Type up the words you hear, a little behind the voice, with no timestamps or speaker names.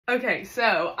Okay,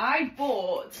 so I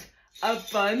bought a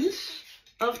bunch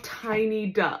of tiny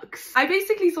ducks. I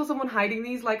basically saw someone hiding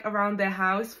these like around their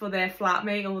house for their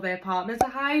flatmate or their partner to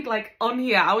hide, like on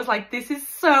here. I was like, this is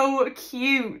so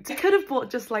cute. I could have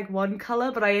bought just like one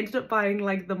color, but I ended up buying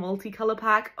like the multicolor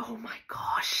pack. Oh my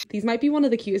gosh. These might be one of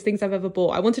the cutest things I've ever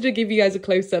bought. I wanted to give you guys a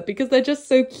close-up because they're just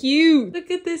so cute. Look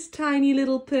at this tiny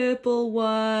little purple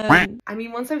one. I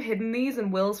mean, once I've hidden these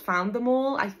and Will's found them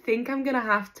all, I think I'm gonna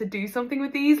have to do something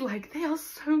with these. Like, they are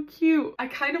so cute. I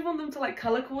kind of want them to like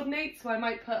color coordinate, so I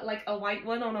might put like a white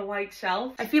one on a white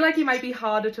shelf. I feel like it might be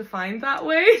harder to find that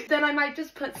way. Then I might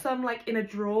just put some like in a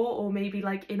drawer or maybe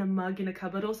like in a mug in a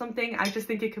cupboard or something. I just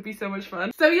think it could be so much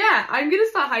fun. So yeah, I'm gonna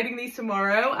start hiding these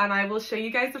tomorrow and I will show you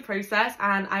guys the process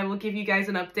and I will give you guys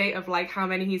an update of like how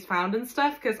many he's found and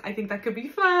stuff because I think that could be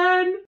fun.